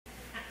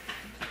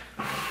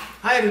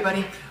Hi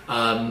everybody,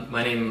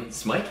 my name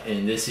is Mike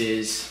and this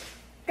is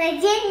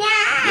Virginia!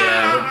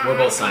 Yeah, we're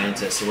both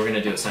scientists, so we're going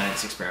to do a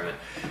science experiment.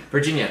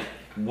 Virginia,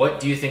 what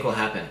do you think will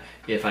happen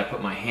if I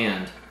put my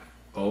hand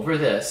over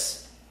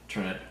this,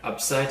 turn it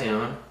upside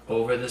down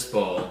over this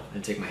bowl,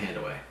 and take my hand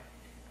away?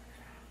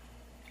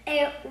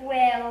 It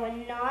will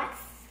not,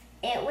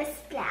 it will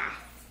splash.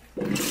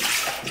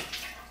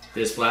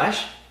 Did it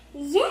splash?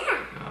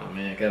 Yeah! Oh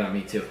man, it got on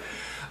me too.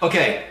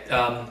 Okay,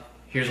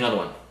 here's another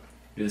one.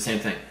 Do the same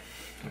thing.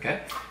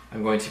 Okay,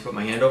 I'm going to put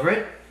my hand over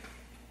it,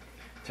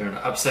 turn it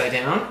upside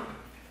down,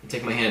 and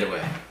take my hand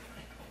away.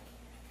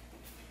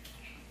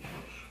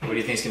 What do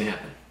you think is going to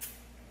happen?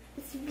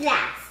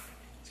 Splash.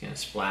 It's going to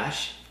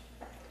splash.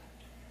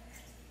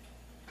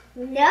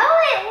 No,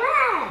 it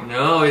won't.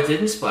 No, it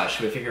didn't splash.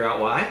 Should we figure out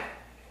why?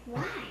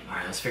 Why? All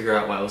right, let's figure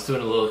out why. Let's do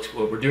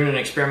we're doing an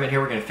experiment here.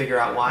 We're going to figure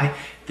out why.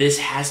 This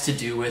has to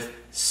do with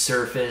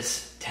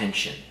surface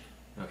tension.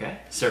 Okay,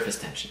 surface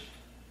tension.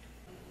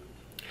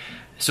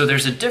 So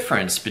there's a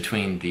difference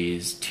between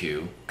these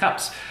two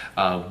cups.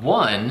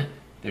 One,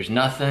 there's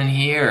nothing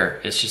here.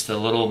 It's just a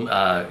little,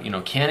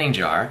 canning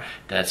jar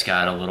that's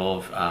got a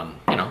little,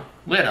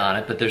 lid on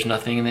it, but there's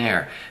nothing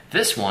there.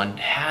 This one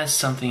has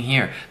something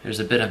here.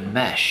 There's a bit of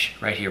mesh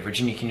right here.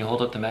 Virginia, can you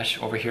hold up the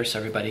mesh over here so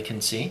everybody can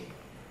see?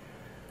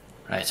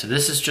 Right, so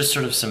this is just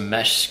sort of some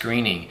mesh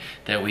screening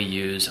that we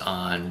use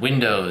on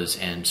windows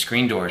and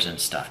screen doors and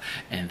stuff.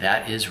 And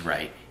that is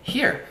right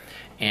here.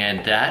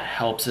 And that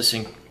helps us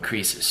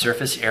increase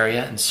surface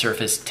area and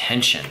surface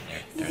tension.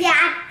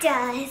 Yeah, it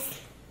does.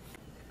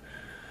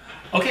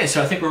 Okay,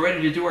 so I think we're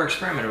ready to do our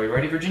experiment. Are we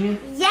ready, Virginia?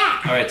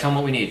 Yeah. All right, tell them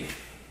what we need.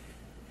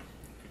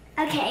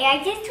 Okay,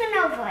 I just went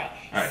over it.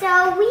 Right.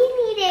 So we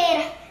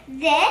needed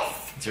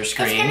this. It's our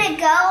screen. It's gonna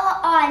go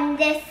on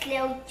this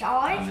little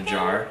jar. On the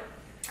jar.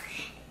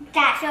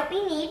 That's what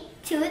we need.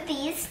 Two of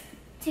these,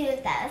 two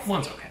of those.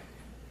 One's okay.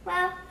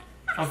 Well,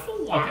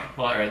 Oh, yeah. okay,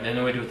 well, all right,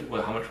 then we do,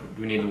 how much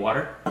do we need the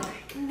water?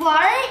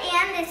 Water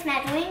and this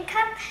measuring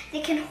cup,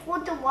 they can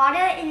hold the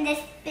water in this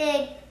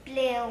big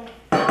blue.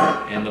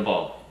 And the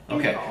bowl.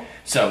 Okay,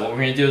 so what we're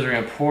gonna do is we're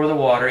gonna pour the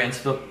water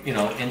into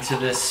the, into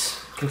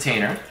this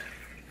container.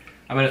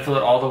 I'm gonna fill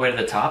it all the way to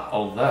the top,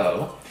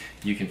 although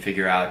you can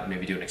figure out,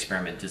 maybe do an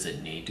experiment, does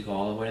it need to go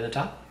all the way to the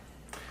top?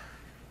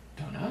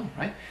 Don't know,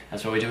 right?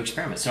 That's why we do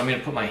experiments. So I'm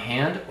gonna put my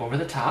hand over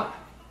the top,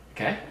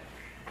 okay?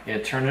 I'm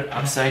gonna turn it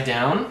upside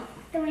down.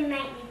 Then we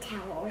might need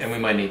towels. And we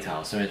might need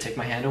towels. So I'm gonna take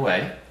my hand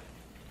away.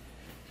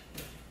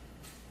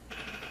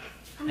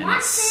 And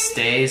it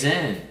stays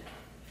in.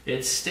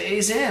 It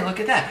stays in, look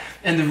at that.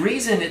 And the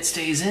reason it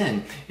stays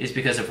in is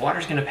because if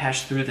water's gonna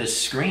pass through this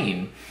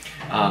screen,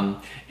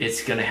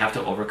 it's gonna have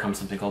to overcome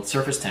something called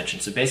surface tension.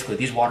 So basically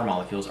these water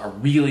molecules are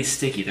really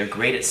sticky. They're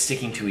great at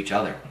sticking to each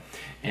other.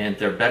 And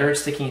they're better at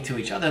sticking to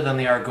each other than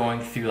they are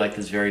going through like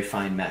this very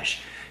fine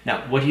mesh.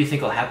 Now, what do you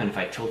think will happen if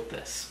I tilt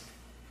this?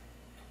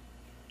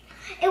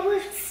 It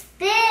will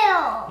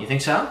spill. You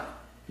think so?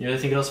 You really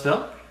think it'll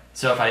spill?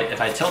 So if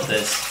I tilt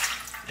this,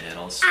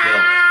 it'll spill.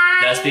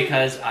 That's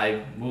because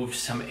I moved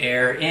some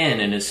air in,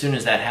 and as soon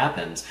as that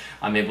happens,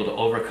 I'm able to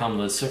overcome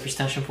those surface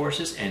tension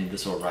forces, and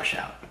this will rush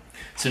out.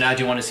 So now,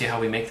 do you want to see how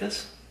we make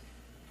this?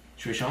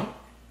 Should we show them?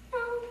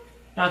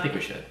 No, I think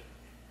we should.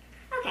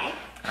 Okay.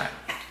 All right.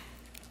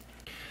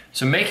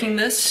 So making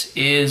this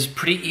is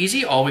pretty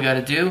easy. All we got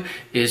to do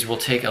is we'll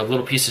take a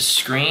little piece of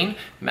screen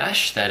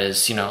mesh that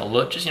is,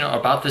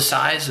 about the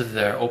size of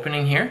the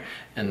opening here,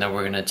 and then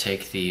we're going to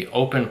take the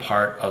open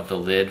part of the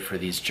lid for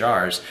these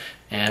jars,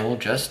 and we'll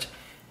just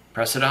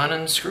press it on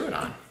and screw it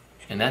on.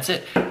 And that's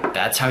it.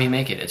 That's how you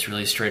make it. It's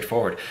really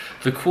straightforward.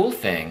 The cool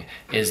thing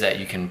is that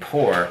you can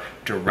pour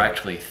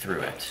directly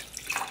through it.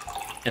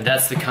 And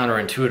that's the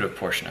counterintuitive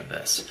portion of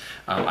this.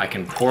 I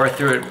can pour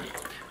through it,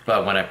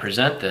 but when I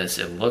present this,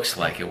 it looks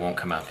like it won't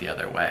come out the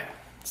other way.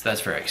 So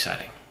that's very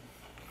exciting.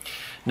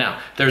 Now,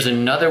 there's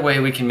another way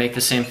we can make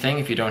the same thing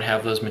if you don't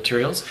have those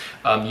materials.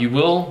 You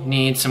will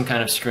need some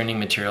kind of screening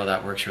material.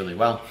 That works really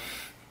well.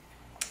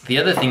 The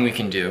other thing we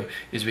can do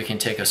is we can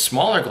take a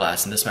smaller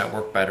glass, and this might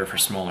work better for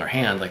smaller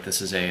hand, like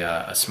this is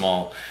a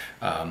small,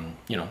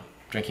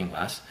 drinking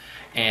glass.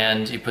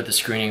 And you put the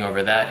screening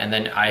over that, and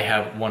then I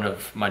have one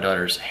of my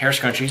daughter's hair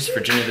scrunchies.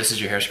 Virginia, this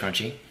is your hair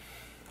scrunchie.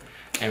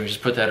 And we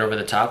just put that over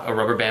the top. A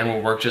rubber band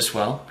will work just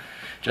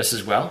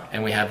as well.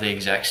 And we have the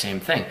exact same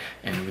thing.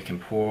 And we can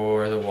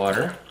pour the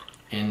water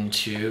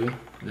into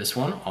this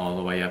one all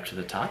the way up to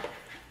the top.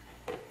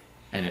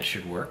 And it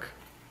should work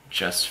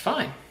just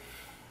fine.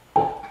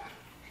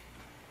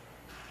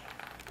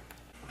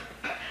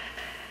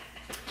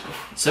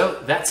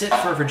 So that's it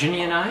for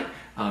Virginia and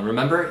I.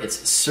 Remember,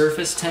 it's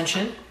surface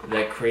tension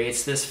that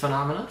creates this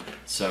phenomena.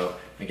 So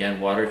again,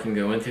 water can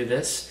go in through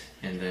this,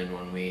 and then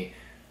when we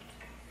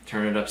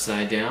turn it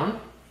upside down,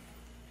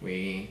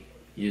 we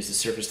use the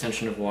surface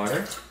tension of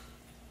water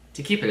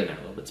to keep it in there. A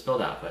little bit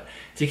spilled out, but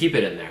to keep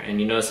it in there.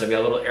 And you notice I've got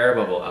a little air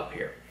bubble up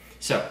here.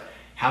 So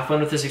have fun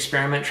with this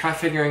experiment. Try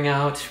figuring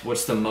out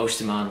what's the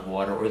most amount of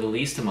water or the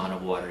least amount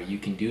of water you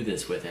can do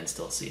this with and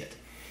still see it.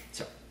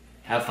 So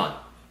have fun.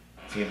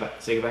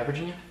 Say goodbye,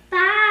 Virginia.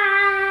 Bye.